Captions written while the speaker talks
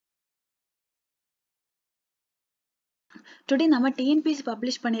Today நம்ம TNPSC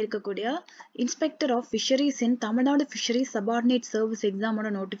publish பண்ணியிருக்கக்கூடிய Inspector of Fisheries in Tamil Nadu Fisheries Subordinate Service exam ஓட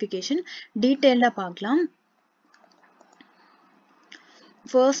notification detailed பார்க்கலாம்.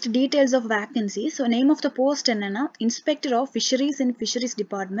 First, details of vacancy. So name of the post என்னன்னா Inspector of Fisheries in Fisheries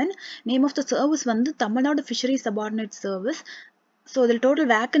Department. Name of the service வந்து Tamil Nadu Fisheries Subordinate Service. So the total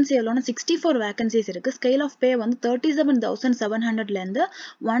vacancy எவ்வளோனா 64 vacancies இருக்கு. Scale of pay வந்து 37,700 ல இருந்து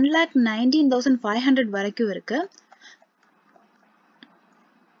 1,19,500 வரைக்கும் இருக்கு.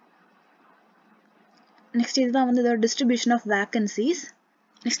 Next is the distribution of vacancies.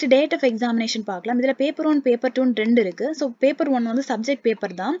 Next, date of examination பார்க்கலாம். இதில் paper 1 paper 2 ரெண்டு இருக்கு. So paper 1 வந்து subject paper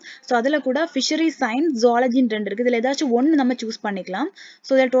தான். So அதில் கூட fisheries science zoology ரெண்டு இருக்கு. இதில் ஏதாச்சும் ஒன்று நம்ம choose பண்ணிக்கலாம்.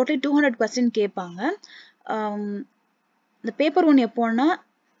 So இதில் totally 200 question கேட்பாங்க. இந்த paper 1 எப்போன்னா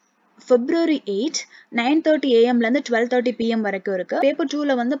February 8 9:30 AM ல இருந்து 12:30 PM வரைக்கும் இருக்கு. பேப்பர்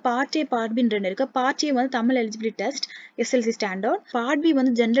 2ல வந்து பார்ட் A பார்ட் B ரெண்டு இருக்கு. பார்ட் A வந்து Tamil eligibility test SLC standard. Part B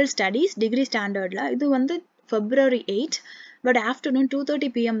வந்து ஜெனரல் ஸ்டடீஸ் டிகிரி ஸ்டாண்டர்ட்ல. இது வந்து February 8 பட் ஆஃப்டர்நூன் 2:30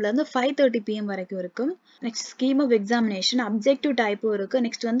 PM ல இருந்து 5:30 PM வரைக்கும் இருக்கு. Next scheme of examination objective டைப்பும் இருக்கு.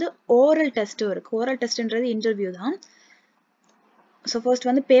 நெக்ஸ்ட் வந்து ஓரல் டெஸ்ட்டும் இருக்கு. ஓரல் டெஸ்ட்ன்றது இன்டர்வியூ தான். ஸோ ஃபர்ஸ்ட்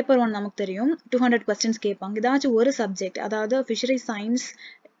வந்து பேப்பர் 1 நமக்கு தெரியும் 200 கொஸ்டின்ஸ் கேட்பாங்க. இதாச்சும் ஒரு சப்ஜெக்ட், அதாவது ஃபிஷரி சயின்ஸ்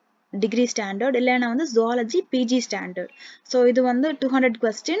degree standard இல்லைனா வந்து zoology PG standard. So இது வந்து 200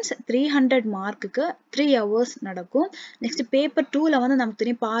 questions 300 மார்க்குக்கு 3 hours நடக்கும். நெக்ஸ்ட் பேப்பர் 2ல வந்து நமக்கு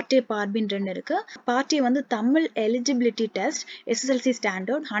தெரியும் பார்ட் A பார்ட் B ரெண்டு இருக்கு. பார்ட் A வந்து Tamil eligibility test SSLC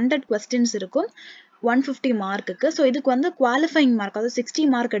standard 100 questions இருக்கும் 150 மார்க்குக்கு. ஸோ இதுக்கு வந்து குவாலிஃபைங் மார்க், அதாவது 60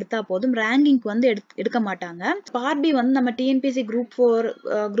 மார்க் எடுத்தா போதும், ரேங்கிங்க்கு வந்து எடுக்க மாட்டாங்க. பார்ட் பி வந்து நம்ம டிஎன்பிஎஸ்சி குரூப் 4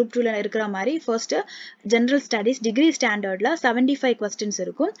 குரூப் 2ல இருக்கிற மாதிரி ஃபர்ஸ்ட் ஜெனரல் ஸ்டடீஸ் டிகிரி ஸ்டாண்டர்ட்ல 75 கொஸ்டின்ஸ்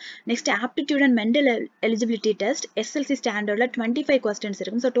இருக்கும். Next aptitude and mental eligibility test SLC ஸ்டாண்டர்ட்ல 25 கொஸ்டின்ஸ்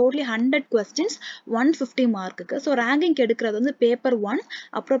இருக்கும். ஸோ டோட்டலி 100 கொஸ்டின்ஸ் 150 மார்க்குக்கு. ஸோ ரேங்கிங் எடுக்கிறது வந்து பேப்பர் 1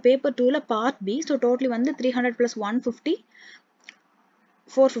 அப்புறம் paper 2ல part B. So totally வந்து 300 + 150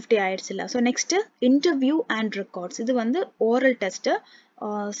 450 ஆயிடுச்சுல. So next interview and records. இது வந்து oral test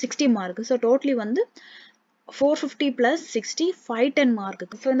 60 mark. So totally வந்து 450 + 60 510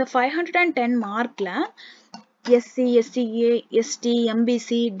 மார்க்கு. ஸோ இந்த 510 மார்க்ல SC SCA ST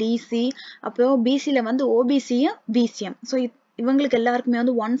MBC DC அப்புறம் பிசியில் வந்து ஓபிசியும் பிசிஎம். ஸோ இவங்களுக்கு எல்லாருக்குமே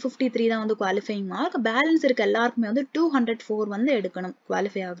வந்து 153 தான் வந்து குவாலிஃபைங் மார்க். பேலன்ஸ் இருக்க எல்லாருக்குமே வந்து 204 வந்து எடுக்கணும்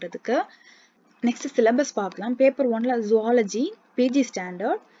குவாலிஃபை ஆகுறதுக்கு. நெக்ஸ்ட் சிலபஸ் பார்க்கலாம். Paper 1ல zoology PG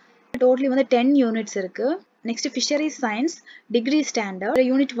standard totally வந்து 10 யூனிட்ஸ் இருக்கு. Next fisheries science degree standard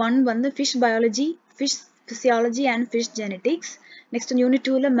unit 1 வந்து fish biology fish physiology and fish genetics. Next unit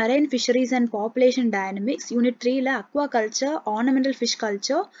 2 la marine fisheries and population dynamics. Unit 3 la aquaculture, ornamental fish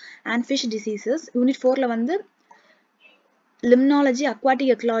culture and fish diseases. Unit 4 la வந்து limnology, aquatic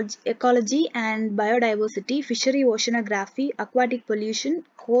ecology and biodiversity, fishery oceanography, aquatic pollution,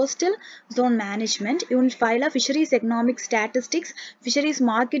 coastal zone management. Unit 5 la fisheries economic statistics, fisheries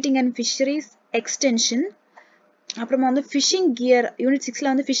marketing and fisheries extension. அப்புறமா வந்து fishing gear. Unit 6 la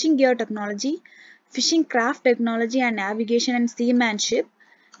வந்து fishing gear technology, fishing craft technology and navigation and seamanship.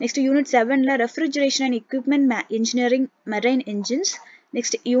 Next unit 7 la refrigeration and equipment engineering, marine engines.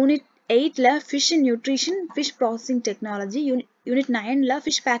 Next unit 8 la fish nutrition, fish processing technology. Unit 9 la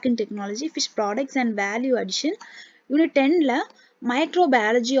fish packing technology, fish products and value addition. Unit 10 la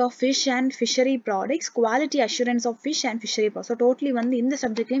microbiology of fish and fishery products, quality assurance of fish and fishery products. So totally வந்து இந்த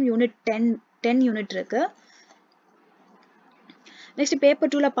சப்ஜெக்ட்லயும் unit 10 unit இருக்கு. Next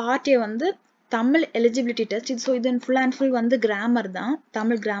paper 2ல part A வந்து Tamil eligibility test. So இது full and full வந்து grammar தான்,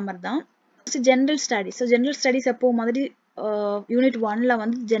 Tamil grammar தான். Next general studies. So general studies எப்போ மாதிரி யூனிட் 1ல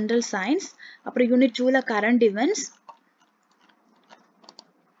வந்து ஜென்ரல் சயின்ஸ், அப்புறம் யூனிட் 2ல கரண்ட் இவெண்ட்ஸ்,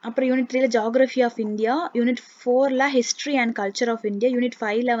 அப்புறம் unit 3ல geography of India, unit 4ல history and culture of India, unit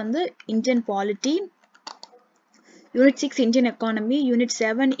 5ல வந்து Indian polity, unit 6 Indian economy, unit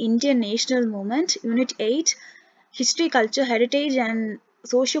 7 Indian national movement, unit 8 history, culture, heritage and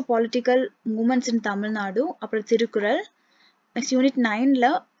socio-political movements in Tamil Nadu. அப்புறம் Thirukkural. Next unit 9ல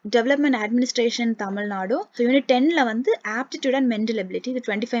development administration in Tamil Nadu. So unit 10ல வந்து aptitude and mental ability. இது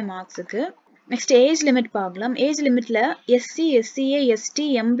 25 மார்க்ஸுக்கு. Next age limit பார்க்கலாம். Age லிமிட்ல SC SCA ST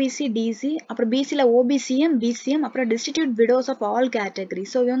MBC DC அப்புறம் பிசியில் OBCM BCM அப்புறம் distribute widows of all category.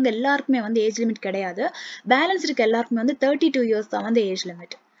 So இவங்க எல்லாருக்குமே வந்து ஏஜ் லிமிட் கிடையாது. பேலன்ஸ் இருக்க எல்லாருக்குமே வந்து 32 இயர்ஸ் தான் வந்து age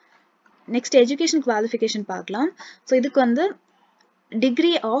limit. Next education qualification பார்க்கலாம். ஸோ இதுக்கு வந்து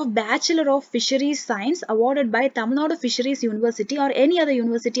degree of Bachelor of Fisheries Science awarded by Tamil Nadu Fisheries University or any other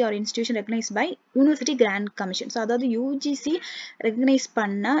university or institution recognized by University Grant Commission. So அதாவது UGC recognize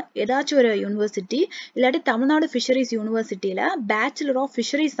பண்ண ஏதாச்சும் ஒரு university இல்லாட்டி Tamil Nadu fisheries யூனிவர்சிட்டியில் Bachelor of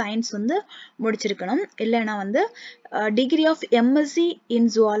Fisheries Science வந்து முடிச்சிருக்கணும். இல்லைன்னா வந்து degree of MSc in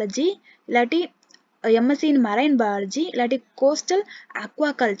Zoology இல்லாட்டி MSc in Marine Biology இல்லாட்டி Coastal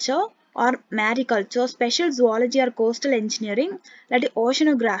Aquaculture or mariculture, special zoology or coastal engineering, like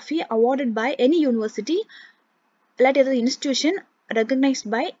oceanography awarded by any university, like other institution recognized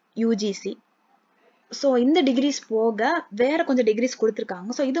by UGC. So இந்த degrees போக வேற கொஞ்சம் degrees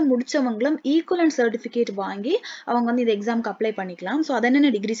கொடுத்திருக்காங்க. So இது முடிச்சவங்களும் equivalent certificate வாங்கி அவங்க வந்து இந்த எக்ஸாம்க்கு அப்ளை பண்ணிக்கலாம். So அது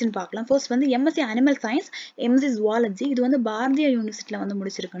என்னென்ன degreesன்னு பார்க்கலாம். ஃபர்ஸ்ட் வந்து MSc Animal Science, MSc Zoology இது வந்து பாரதிய யூனிவர்சிட்டியில் வந்து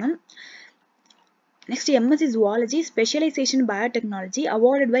முடிச்சிருக்கணும். Next, MSc Zoology, Specialization Biotechnology,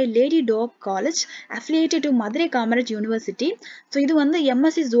 awarded by Lady Dog College, affiliated to Madurai Kamaraj University. So, இது வந்து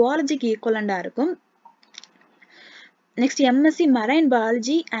MSc Zoology க்கு equivalent இருக்கும். Next, MSc Marine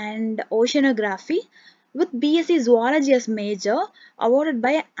Biology and Oceanography with BSc Zoology as major, awarded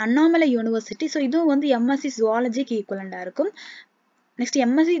by Annamalai University. So, இது வந்து MSc Zoology க்கு equivalent இருக்கும். Next,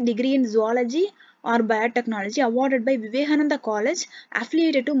 MSc Degree in Zoology or Biotechnology awarded by Vivekananda College,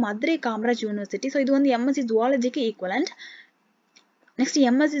 affiliated to Madurai Kamaraj University. So, இது வந்து MSc Zoology க்கு equivalent. Next,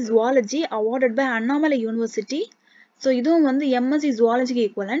 MSc Zoology awarded by Annamalai University. So, இதுவும் வந்து MSc Zoology க்கு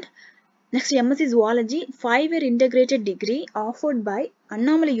equivalent. Next, MSc Zoology 5-year integrated degree offered by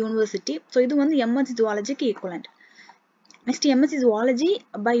Annamalai University. So, இது வந்து MSc Zoology க்கு equivalent. Next, MSc Zoology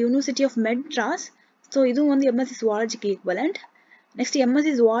by University of Madras. So, இதுவும் வந்து MSc Zoology க்கு equivalent. Next, MSc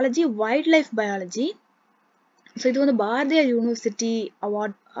Zoology Wildlife Biology. So, இது வந்து Bharatiya university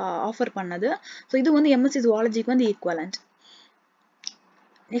award offer பண்ணது. So இது வந்து MSc Zoologyக்கு வந்து equivalent.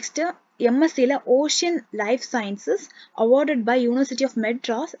 Next, MScல Ocean Life Sciences awarded by University of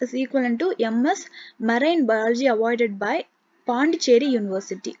Madras is equivalent to MS Marine Biology awarded by Pondicherry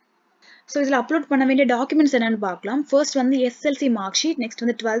University. So, இதில் upload பண்ண வேண்டிய documents என்னன்னு பார்க்கலாம். ஃபர்ஸ்ட் வந்து SLC மார்க் ஷீட், நெக்ஸ்ட்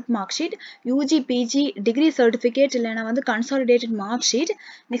வந்து 12th mark sheet, UG PG degree certificate இல்லைனா வந்து consolidated mark sheet,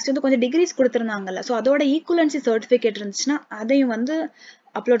 next வந்து கொஞ்சம் டிகிரிஸ் கொடுத்துருந்தாங்கல்ல, ஸோ அதோட ஈக்குவலன்சி சர்டிஃபிகேட் இருந்துச்சுன்னா அதையும் வந்து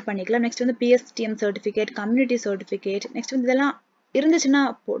அப்லோட் பண்ணிக்கலாம். நெக்ஸ்ட் வந்து PSTM certificate, community certificate, next வந்து இதெல்லாம் இருந்துச்சுன்னா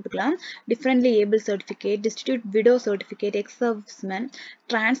போட்டுக்கலாம். Differently able certificate, distribute widow certificate, X serviceman,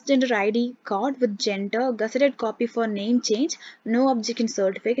 transgender ID card with gender, கசடட் copy for name change, no objection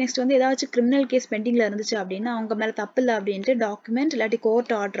certificate. Next வந்து ஏதாச்சும் கிரிமினல் கேஸ் பெண்டிங்ல இருந்துச்சு அப்படின்னா அவங்க மேலே தப்பு இல்லை அப்படின்ட்டு டாக்குமெண்ட் இல்லாட்டி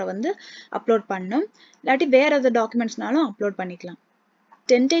கோர்ட் ஆர்டரை வந்து அப்லோட் பண்ணும். இல்லாட்டி வேற ஏதாவது டாக்குமெண்ட்ஸ்னாலும் அப்லோட் பண்ணிக்கலாம்.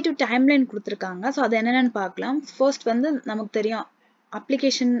 டென்டேட்டிவ் டைம்லைன் கொடுத்துருக்காங்க. ஸோ அது என்னென்னு பார்க்கலாம். ஃபர்ஸ்ட் வந்து நமக்கு தெரியும்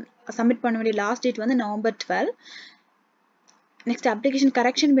அப்ளிகேஷன் சப்மிட் பண்ண வேண்டிய லாஸ்ட் டேட் வந்து November 12. Next application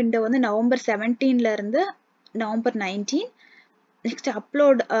correction window வந்து November 17ல இருந்து November 19. நெக்ஸ்ட்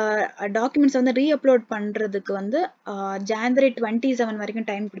அப்லோட் டாக்குமெண்ட்ஸ் வந்து ரீஅப்லோட் பண்ணுறதுக்கு வந்து January 27 வரைக்கும்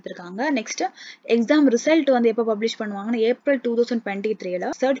டைம் கொடுத்துருக்காங்க. நெக்ஸ்ட் எக்ஸாம் ரிசல்ட் வந்து எப்போ பப்ளிஷ் பண்ணுவாங்கன்னா April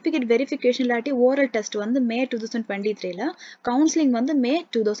 2023ல. சர்டிஃபிகேட் வெரிஃபிகேஷன் இல்லாட்டி ஓரல் டெஸ்ட் வந்து May 2023ல. கவுன்சிலிங் வந்து May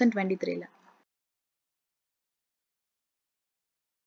 2023ல.